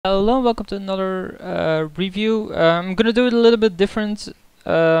Hello, welcome to another review. I'm gonna do it a little bit different.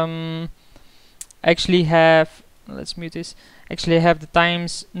 Actually have, let's mute this. Actually, I have the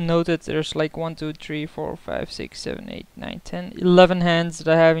times noted. There's like 1, 2, 3, 4, 5, 6, 7, 8, 9, 10, 11 hands that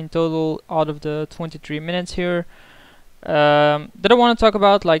I have in total out of the 23 minutes here. That I want to talk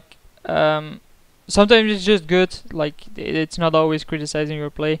about. Like, sometimes it's just good. Like, it's not always criticizing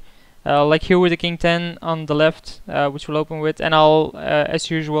your play. Like here with the king 10 on the left, which we'll open with, and I'll,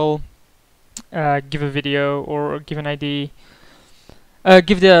 as usual, give a video or give an ID,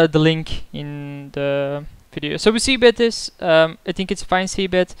 give the link in the video. So we c-bet this. I think it's a fine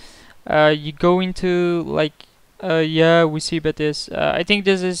c-bet. You go into like, yeah, we c-bet this. I think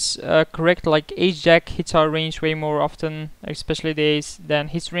this is correct. Like ace-jack hits our range way more often, especially the ace, than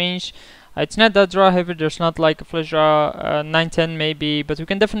his range. It's not that draw heavy, there's not like a flush draw, 9-10 maybe, but we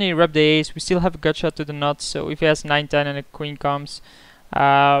can definitely rep the ace. We still have a gut shot to the nuts, so if he has 9-10 and a queen comes,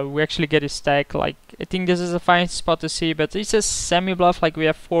 we actually get his stack. Like, I think this is a fine spot to see, but it's a semi-bluff, like we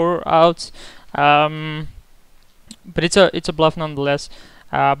have 4 outs, but it's a bluff nonetheless.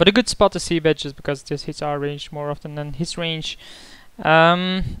 But a good spot to see bet just because this hits our range more often than his range.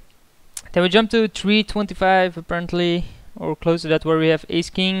 Then we jump to 325 apparently, or close to that, where we have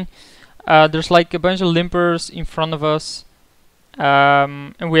ace-king. There's like a bunch of limpers in front of us,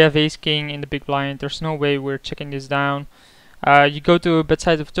 and we have ace-king in the big blind. There's no way we're checking this down. You go to a bet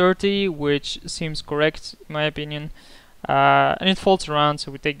size of 30, which seems correct in my opinion, and it folds around,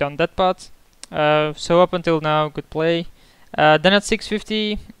 so we take down that pot. So up until now, good play. Then at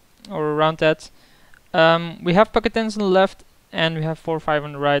 650 or around that, we have pocket tens on the left, and we have 4-5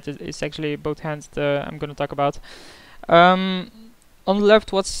 on the right. It's actually both hands that I'm gonna talk about. On the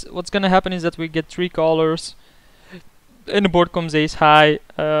left, what's gonna happen is that we get 3 callers, and the board comes ace high,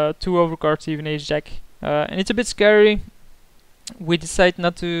 2 overcards, even ace jack, and it's a bit scary. We decide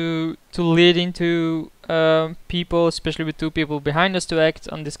not to lead into people, especially with 2 people behind us, to act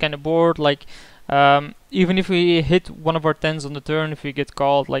on this kind of board. Like, even if we hit one of our tens on the turn, if we get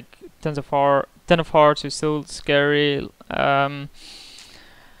called, like 10 of hearts is still scary.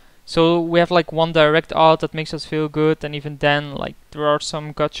 So we have like 1 direct out that makes us feel good, and even then, like, there are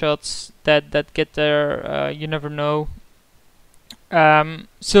some gut shots that get there. You never know.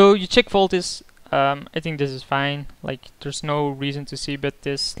 So you check fold this. I think this is fine. Like, there's no reason to c-bet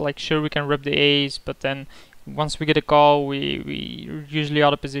this. Like, sure, we can rep the ace, but then once we get a call, we usually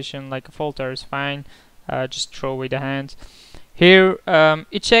out of position. Like a fold there is fine. Just throw away the hand. Here,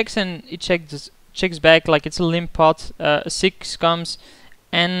 it checks, and it checks back like it's a limp pot. A 6 comes,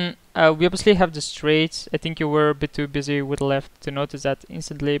 and we obviously have the straight. I think you were a bit too busy with the left to notice that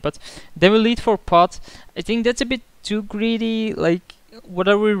instantly, but then we lead for pot. I think that's a bit too greedy. Like, what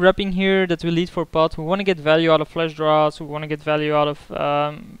are we repping here that we lead for pot? We want to get value out of flush draws. We want to get value out of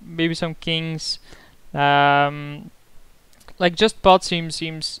maybe some kings. Like, just pot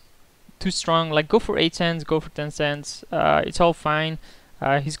seems too strong. Like, go for 8 cents, go for 10 cents. It's all fine.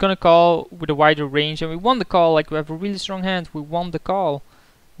 He's gonna call with a wider range, and we want the call. Like, we have a really strong hand. We want the call.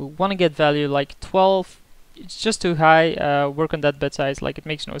 We want to get value. Like 12, it's just too high. Work on that bet size. Like, it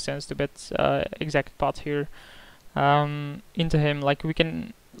makes no sense to bet exact pot here into him. Like, we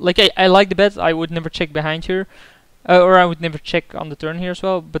can, like, I like the bet. I would never check behind here, or I would never check on the turn here as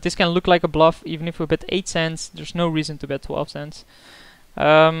well. But this can look like a bluff. Even if we bet 8 cents, there's no reason to bet 12 cents.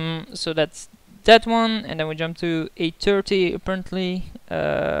 So that's that one, and then we jump to 830 apparently,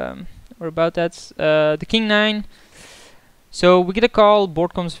 or about that. The king 9. So we get a call,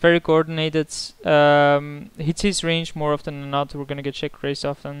 board comes very coordinated, hits his range more often than not. We're gonna get check raised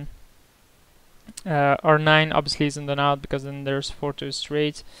often. Our 9 obviously isn't an out, because then there's 4 to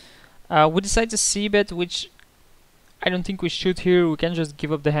straight. We decide to c-bet, which I don't think we should here. We can just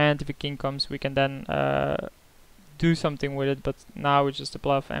give up the hand. If a king comes, we can then do something with it, but now it's just a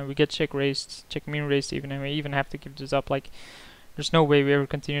bluff, and we get check raised, check mean raised even, and we even have to give this up. Like, there's no way we ever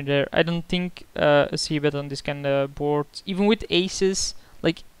continue there. I don't think a c-bet on this kind of board, even with aces,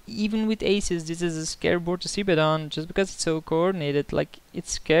 like, even with aces, this is a scary board to c-bet on, just because it's so coordinated. Like,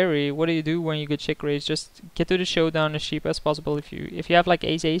 it's scary. What do you do when you get check raised? Just get to the showdown as cheap as possible. If you have like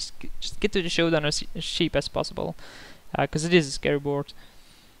ace, just get to the showdown as cheap as possible, because it is a scary board.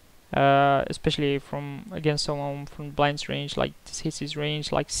 Especially from against someone from blind's range. Like, this hits his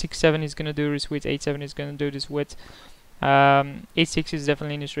range. Like 6-7 is gonna do this with, 8-7 is gonna do this with. 8-6 is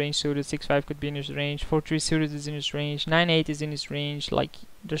definitely in his range suited. 6-5 could be in his range. 4-3 suited is in his range. 9-8 is in his range. Like,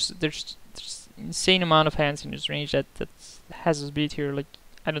 there's insane amount of hands in his range that has us beat here. Like,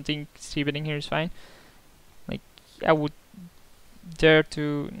 I don't think c-betting here is fine. Like, I would dare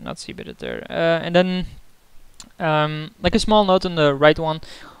to not c-bet it there. And then like a small note on the right one,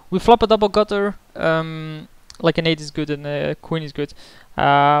 We flop a double gutter. Like an 8 is good and a queen is good.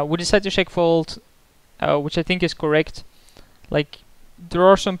 We decide to check fold, which I think is correct. Like, there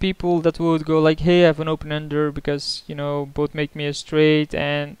are some people that would go like, hey, I have an open ender because, you know, both make me a straight,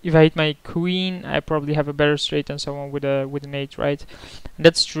 and if I hit my queen, I probably have a better straight than someone with an 8, right? And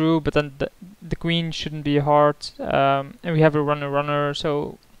that's true, but then the queen shouldn't be hard, and we have a runner,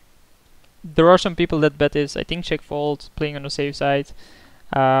 so there are some people that bet is, I think check fold, playing on the safe side,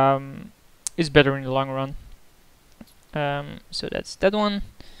 is better in the long run. So that's that one.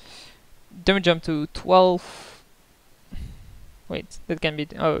 Then we jump to 12. Wait, that can be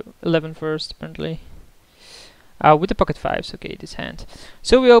 11 first, apparently. With the pocket fives, okay, this hand.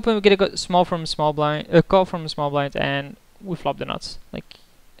 So we open, we get a small from small blind, a call from a small blind, and we flop the nuts. Like,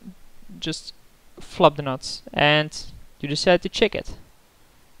 just flop the nuts, and you decide to check it.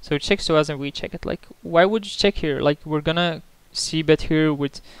 So it checks to us, and we check it. Like, why would you check here? Like, we're gonna c-bet here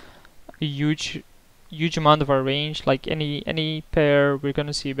with a huge amount of our range. Like any pair, we're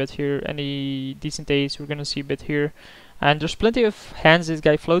gonna c-bet here. Any decent ace, we're gonna c-bet here. And there's plenty of hands this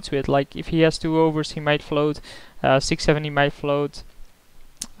guy floats with. Like, if he has 2 overs, he might float. 6, 7, he might float.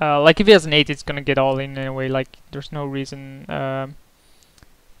 Like, if he has an 8, it's gonna get all in anyway. Like, there's no reason to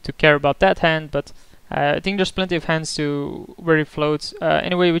care about that hand. But I think there's plenty of hands to where he floats.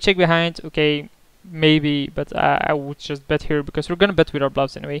 Anyway, we check behind. Okay, maybe, but I would just bet here because we're gonna bet with our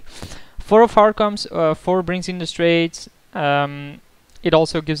bluffs anyway. 4 of heart comes. 4 brings in the straights. It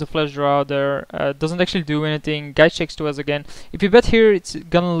also gives a flush draw there. Doesn't actually do anything. Guy checks to us again. If you bet here, it's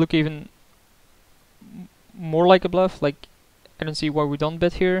gonna look even more like a bluff. Like, I don't see why we don't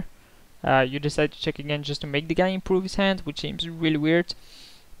bet here. You decide to check again just to make the guy improve his hand, which seems really weird.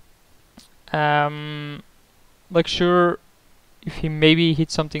 Like, sure, if he maybe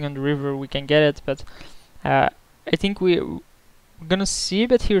hits something on the river, we can get it, but I think we're gonna see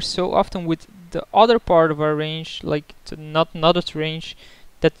bet here so often with the other part of our range, like not its range,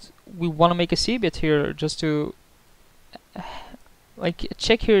 that we want to make a c-bet here just to like, a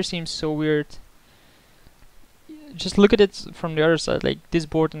check here seems so weird. Just look at it from the other side, like this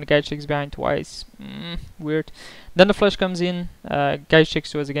board and the guy checks behind twice. Weird. Then the flush comes in, guy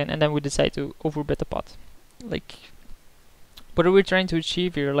checks to us again, and then we decide to overbet the pot. Like, what are we trying to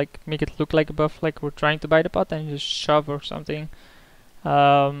achieve here? Like, make it look like a bluff, like we're trying to buy the pot and just shove or something.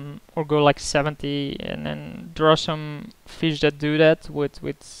 Or go like 70, and then there are some fish that do that with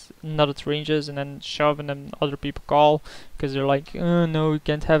nutted ranges and then shove, and then other people call because they're like, no, we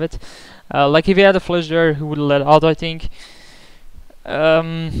can't have it. Like, if he had a flush there, he would let out, I think.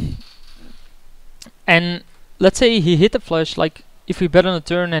 And let's say he hit a flush, like if we bet on a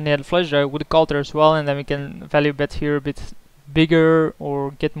turn and he had a flush there, we would have called there as well, and then we can value bet here a bit bigger or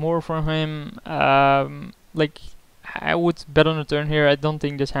get more from him. Like, I would bet on a turn here. I don't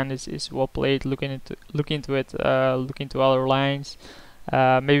think this hand is well played. Look into it. Look into other lines.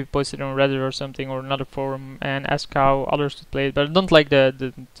 Maybe post it on Reddit or something, or another forum, and ask how others would play it. But I don't like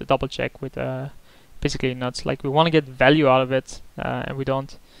the double check with basically nuts. Like, we want to get value out of it, and we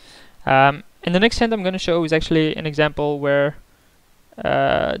don't. And the next hand I'm going to show is actually an example where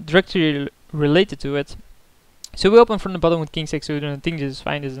directly related to it. So we open from the bottom with King 6 suited, and I think this is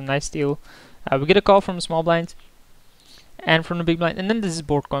fine. This is a nice steal. We get a call from a small blind and from the big blind, and then this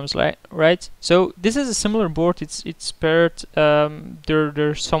board comes, right? So this is a similar board. It's paired.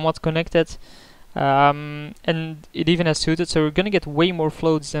 They're somewhat connected, and it even has suited. So we're gonna get way more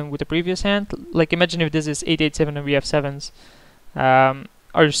floats than with the previous hand. Like, imagine if this is 8-8-7 and we have 7s.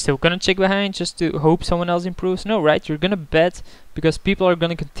 Are you still gonna check behind just to hope someone else improves? No, right? You're gonna bet because people are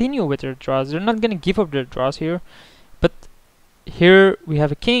gonna continue with their draws. They're not gonna give up their draws here. But here we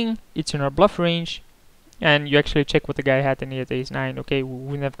have a king. It's in our bluff range. And you actually check what the guy had, and he had ace 9. Okay, we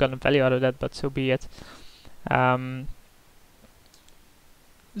wouldn't have gotten value out of that, but so be it.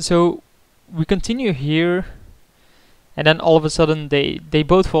 So we continue here, and then all of a sudden they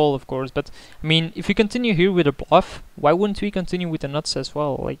both fall, of course. But I mean, if we continue here with a bluff, why wouldn't we continue with the nuts as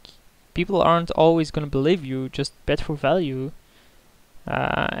well? Like, people aren't always gonna believe you. Just bet for value.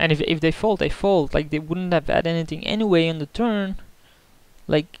 And if they fold, they fold. Like, they wouldn't have had anything anyway on the turn.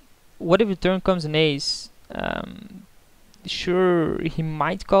 Like, what if the turn comes an ace? Sure, he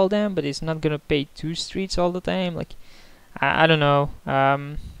might call them, but he's not gonna pay 2 streets all the time. Like, I don't know.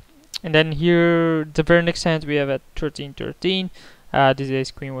 And then here, the very next hand, we have at 13-13. This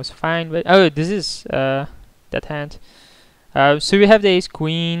ace queen was fine, but this is that hand. So we have the ace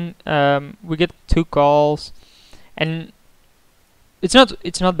queen. We get 2 calls, and it's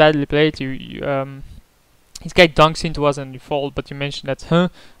not badly played. His guy dunks into us and we fold, but you mentioned that, huh?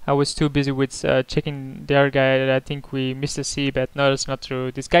 I was too busy with checking their guy that I think we missed a C bet. No, that's not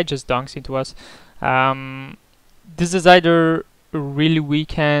true. This guy just dunks into us. This is either a really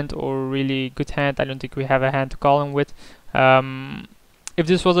weak hand or really good hand. I don't think we have a hand to call him with. If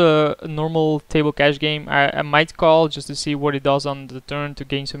this was a normal table cash game, I might call just to see what it does on the turn to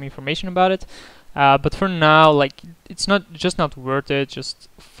gain some information about it. But for now, like, it's not worth it. Just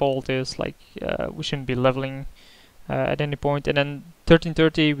fold this. Like, we shouldn't be leveling at any point. And then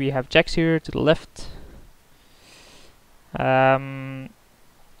 1330, we have jacks here to the left.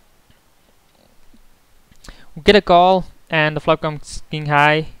 We get a call, and the flop comes king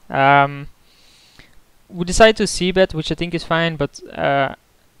high. We decide to c-bet, which I think is fine, but I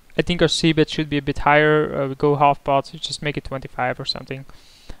think our c-bet should be a bit higher. We go half pot, so just make it 25 or something.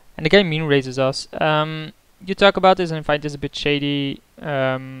 And the guy mean raises us. You talk about this and I find this a bit shady,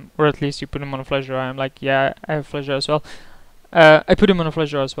 or at least you put him on a flush draw. I'm like, yeah, I have flush draw as well. I put him on a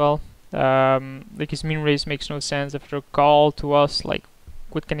flush draw as well. Like, his mean raise makes no sense. After a call to us, like,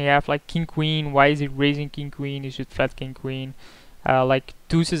 what can he have? Like, king queen. Why is he raising king queen? He should flat king queen. Like,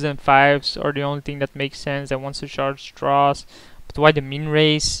 deuces and fives are the only thing that makes sense that wants to charge draws. But why the mean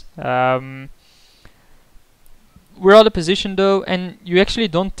raise? We're out of position though, and you actually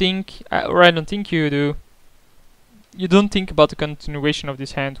don't think, or I don't think you do, you don't think about the continuation of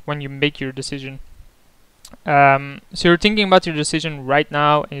this hand when you make your decision. So you're thinking about your decision right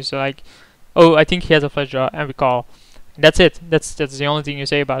now, and it's like, oh, I think he has a flush draw, and we call. And that's it. That's the only thing you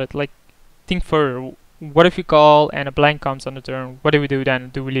say about it. Like, think further. What if you call and a blank comes on the turn? What do we do then?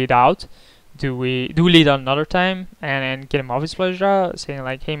 Do we lead out? Do we lead out another time and get him off his flush draw, saying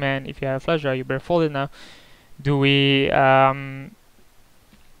like, hey man, if you have a flush draw, you better fold it now? Do we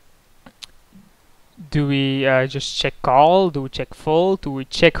just check call? Do we check fold? Do we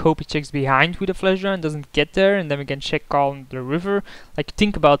check hope he checks behind with a flush draw and doesn't get there, and then we can check call on the river? Like,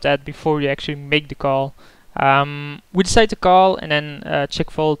 think about that before you actually make the call. We decide to call and then check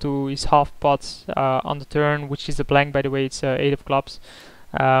fold to his half pot on the turn, which is a blank, by the way. It's 8 of clubs.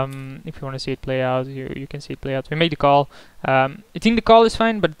 If you want to see it play out, you can see it play out. We make the call. I think the call is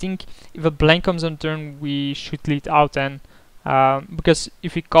fine, but I think if a blank comes on turn, we should lead out then, because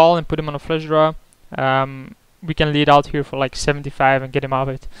if we call and put him on a flush draw, we can lead out here for like 75 and get him off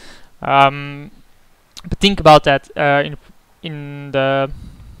it. But think about that in the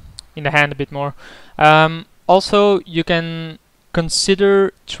hand a bit more. Also, you can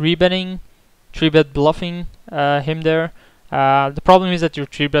consider 3-bet bluffing him there. The problem is that your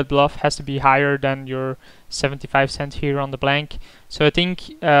 3-bet bluff has to be higher than your 75 cent here on the blank. So I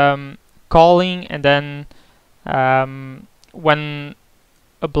think calling and then when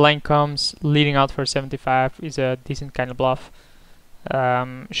a blank comes, leading out for 75 is a decent kind of bluff.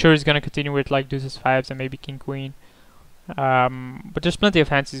 Sure, he's gonna continue with like deuces, fives, and maybe king queen. But there's plenty of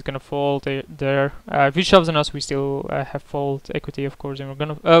hands he's gonna fold there. If he shoves on us, we still have fold equity, of course, and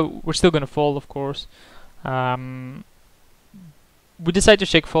we're still gonna fold, of course. We decide to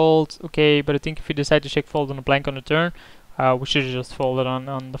check fold, okay, but I think if we decide to check fold on a blank on the turn, we should have just folded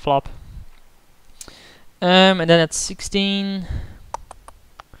on the flop. And then at 16,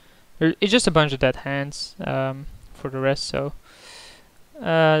 it's just a bunch of dead hands for the rest, so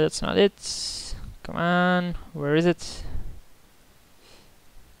that's not it. Come on, where is it?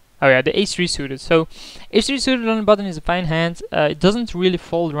 Oh yeah, the ace-3 suited. So ace-3 suited on the button is a fine hand. It doesn't really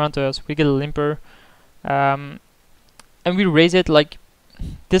fold around to us. We get a limper. And we raise it like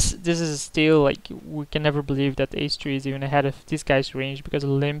this is still like, we can never believe that ace-3 is even ahead of this guy's range, because a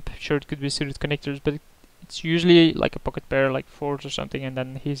limp, sure, it could be suited connectors, but it's usually like a pocket pair, like fours or something, and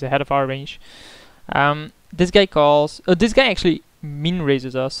then he's ahead of our range. This guy calls. This guy actually min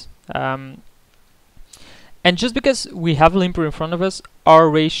raises us. And just because we have a limper in front of us, our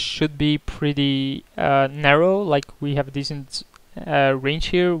raise should be pretty narrow. Like, we have a decent range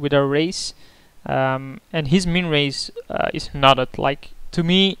here with our raise. And his min raise is knotted. Like, to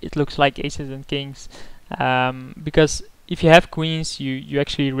me it looks like aces and kings, because if you have queens, you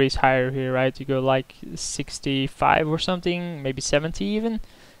actually raise higher here, right? You go like 65 or something, maybe 70 even.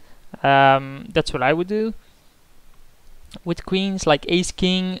 That's what I would do with queens. Like ace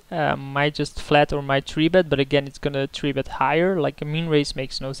king might just flat or might 3-bet, but again, it's gonna 3-bet higher. Like, a min raise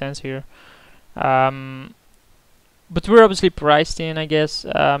makes no sense here. But we're obviously priced in, I guess.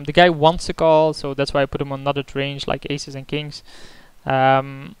 The guy wants a call, so that's why I put him on knotted range, like aces and kings.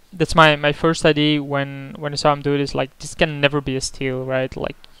 That's my first idea when I saw him do this. Like, this can never be a steal, right?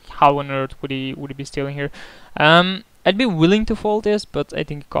 Like, how on earth would he be stealing here? I'd be willing to fold this, but I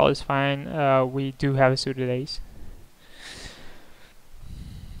think a call is fine. We do have a suited ace.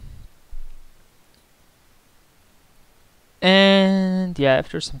 And yeah,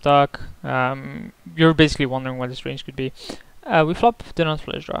 after some talk, you're basically wondering what his range could be. We flop the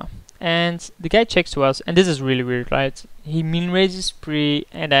non-flush draw, and the guy checks to us, and this is really weird, right? He min raises pre,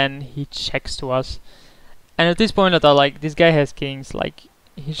 and then he checks to us. And at this point, I thought, like, this guy has kings, like,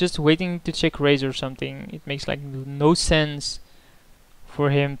 he's just waiting to check raise or something. It makes like no sense for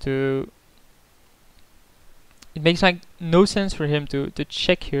him to. It makes like no sense for him to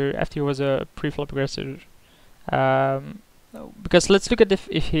check here after he was a pre-flop aggressor. Because let's look at if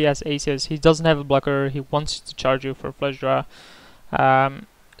he has aces. He doesn't have a blocker. He wants to charge you for a flush draw.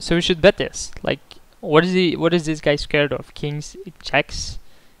 So we should bet this. Like, what is this guy scared of? Kings, checks,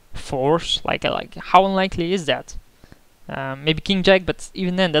 fours. Like how unlikely is that? Maybe king jack, but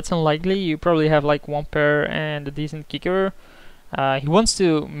even then, that's unlikely. You probably have like one pair and a decent kicker. He wants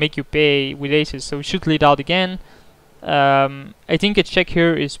to make you pay with aces, so we should lead out again. I think a check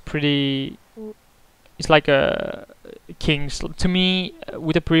here is pretty. It's like a kings to me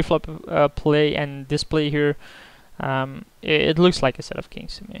with a pre-flop play and this play here. It looks like a set of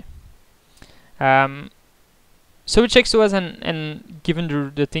kings to me. So it checks to us, and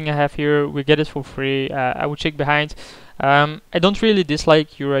given the thing I have here, we get it for free. I would check behind. I don't really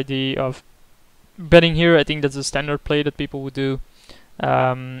dislike your idea of betting here. I think that's a standard play that people would do,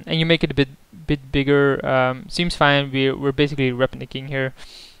 and you make it a bit bigger. Seems fine. We're basically repping the king here.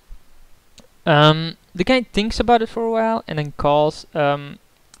 The guy thinks about it for a while and then calls.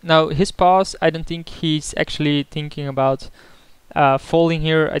 Now his pause, I don't think he's actually thinking about folding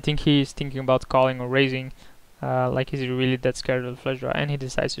here. I think he's thinking about calling or raising. Like he's really that scared of the flush draw, and he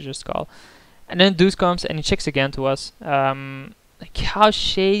decides to just call. And then deuce comes and he checks again to us. Like, how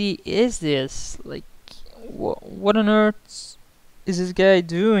shady is this? Like, what on earth is this guy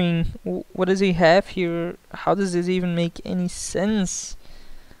doing? What does he have here? How does this even make any sense?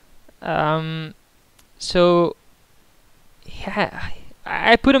 So yeah,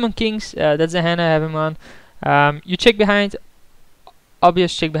 I put him on kings. That's the hand I have him on. You check behind.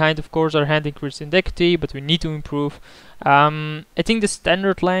 Obvious check behind, of course. Our hand increases in equity, but we need to improve. I think the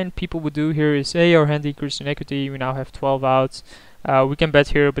standard line people would do here is, hey, our hand increases in equity. We now have 12 outs. We can bet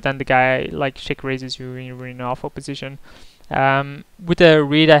here, but then the guy like check raises you when you're in an awful position. With the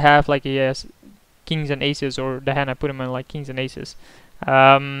read I have, like he has kings and aces, or the hand I put him on like kings and aces.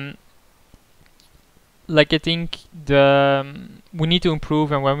 Like I think we need to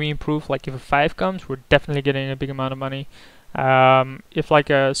improve, and when we improve, like if a 5 comes, we're definitely getting a big amount of money. If like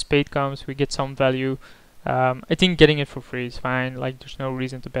a spade comes, we get some value. I think getting it for free is fine. Like there's no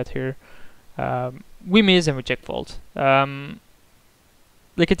reason to bet here. We miss and we check fold.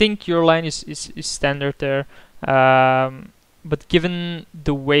 Like I think your line is standard there. But given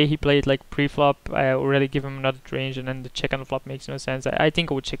the way he played like pre-flop, I already give him another range, and then the check on the flop makes no sense. I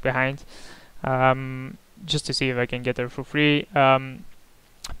think I would check behind, just to see if I can get there for free.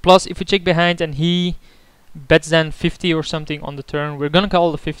 Plus, if we check behind and he bets then 50 or something on the turn, we're gonna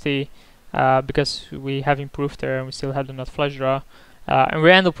call the 50 because we have improved there and we still have the nut flush draw, and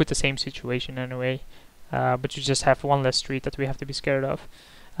we end up with the same situation anyway, but you just have one less street that we have to be scared of.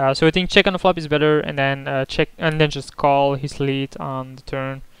 So I think check on the flop is better, and then check and then just call his lead on the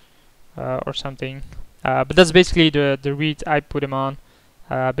turn or something. But that's basically the read I put him on.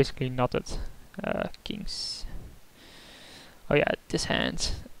 Basically knotted kings. Oh yeah, this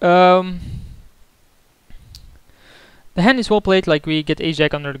hand. The hand is well played. Like we get ace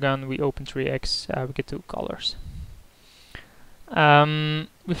jack under the gun, we open 3x, we get 2 callers.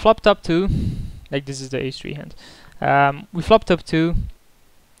 We flop top 2, like this is the ace 3 hand. We flop top 2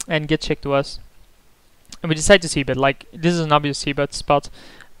 and get checked to us, and we decide to c-bet. Like this is an obvious c-bet spot.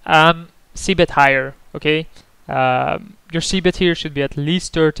 C-bet higher, okay? Your c-bet here should be at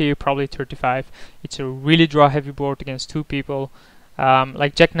least 30, probably 35. It's a really draw heavy board against 2 people.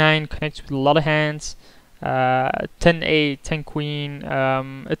 Like jack 9 connects with a lot of hands. 10-8, 10 queen,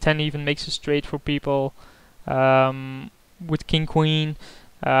 a 10 even makes a straight for people. With king queen,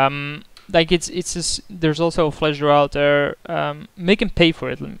 like there's also a flush draw out there. Make him pay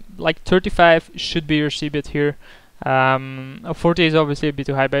for it. Like 35 should be your c-bet here. 40 is obviously a bit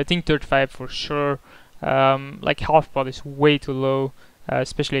too high, but I think 35 for sure. Like half pot is way too low,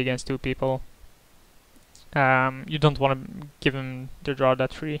 especially against 2 people. You don't want to give him the draw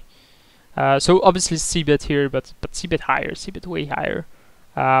that free. So obviously c-bet here, but c-bet higher, c-bet way higher.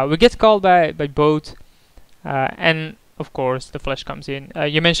 We get called by both, and of course the flush comes in.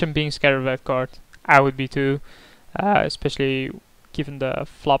 You mentioned being scared of that card. I would be too, especially given the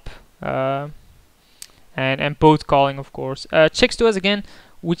flop, and both calling, of course. Checks to us again,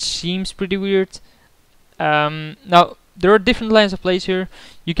 which seems pretty weird. Now there are different lines of plays here.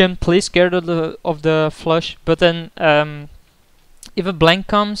 You can play scared of the flush, but then if a blank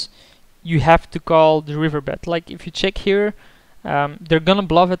comes, you have to call the river bet. Like if you check here, they're gonna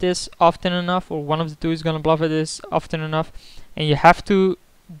bluff at this often enough, or one of the two is gonna bluff at this often enough, and you have to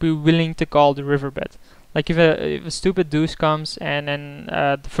be willing to call the river bet. Like if a stupid deuce comes and then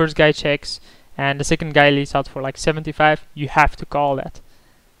the first guy checks and the second guy leads out for like 75, you have to call that.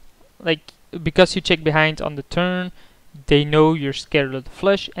 Like, because you check behind on the turn, they know you're scared of the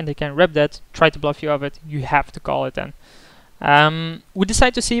flush and they can rep that, try to bluff you of it, you have to call it then. We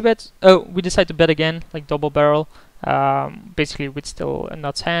decide to c-bet, we decide to bet again, like double barrel, basically with still a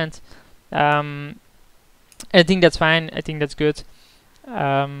nuts hand. I think that's fine, I think that's good.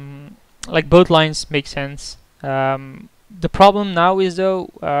 Like both lines make sense. The problem now is though,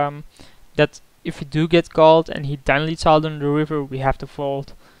 that if we do get called and he then leads out on the river, we have to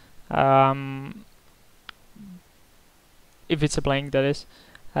fold. If it's a blank, that is.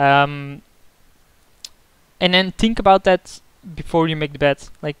 And then think about that before you make the bet.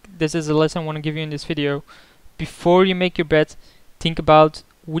 Like, this is a lesson I want to give you in this video. Before you make your bet, think about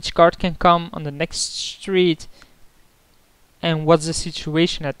which card can come on the next street and what's the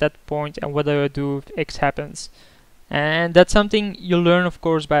situation at that point and what do I do if X happens. And that's something you learn, of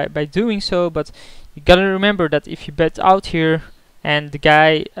course, by doing so, but you gotta remember that if you bet out here and the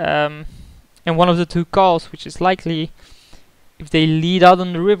guy and one of the two calls, which is likely, if they lead out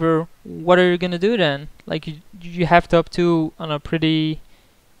on the river, what are you gonna do then? Like, you have to up two on a pretty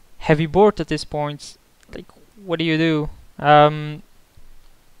heavy board at this point. Like, what do you do? And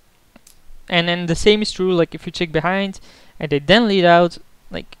then the same is true, like if you check behind and they then lead out,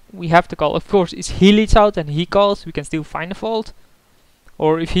 like, we have to call. Of course, if he leads out and he calls, we can still find a fold.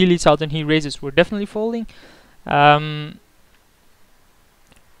 Or if he leads out and he raises, we're definitely folding. But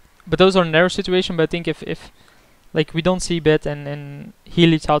those are narrow situations. But I think if like we don't see bet and he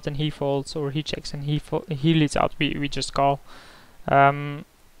leads out and he folds, or he checks and he leads out, we just call. You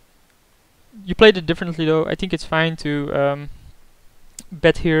played it differently though. I think it's fine to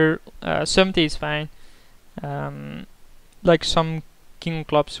bet here. 70 is fine. Like some king of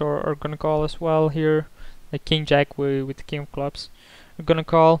clubs are gonna call as well here, like king jack with the king of clubs are gonna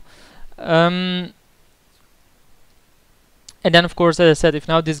call. And then of course, as I said, if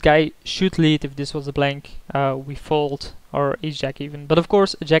now this guy should lead, if this was a blank, we fold, or ace jack even. But of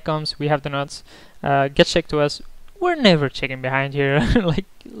course, a jack comes, we have the nuts, gets checked to us. We're never checking behind here. Like,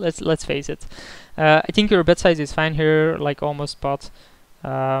 let's face it. I think your bet size is fine here, like almost spot.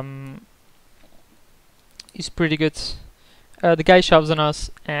 Is pretty good. The guy shoves on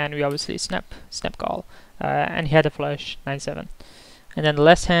us, and we obviously snap call. And he had a flush, 9-7. And then the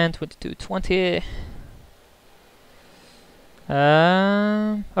last hand, 22-20.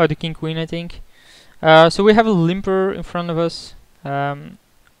 Oh, the king queen, I think. So we have a limper in front of us.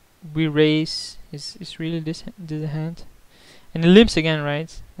 We raise. Is really this the hand? And he limps again,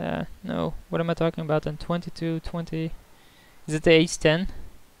 right? No. What am I talking about? Then 22-20. Is it the ace 10?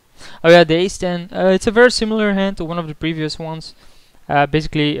 Oh yeah, the ace 10. It's a very similar hand to one of the previous ones.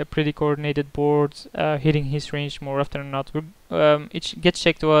 Basically a pretty coordinated board, hitting his range more often than not. It gets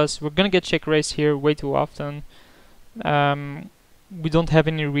checked to us. We're gonna get check raised here way too often. We don't have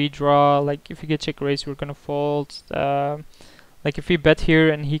any redraw. Like if we get check raised, we're gonna fold. Like if we bet here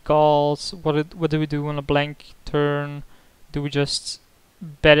and he calls, what do we do on a blank turn? Do we just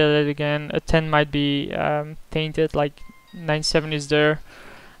bet at it again? A 10 might be tainted. Like 9-7 is there.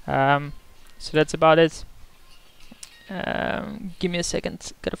 So that's about it. Give me a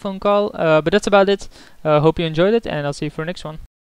second, got a phone call. But that's about it. Hope you enjoyed it, and I'll see you for the next one.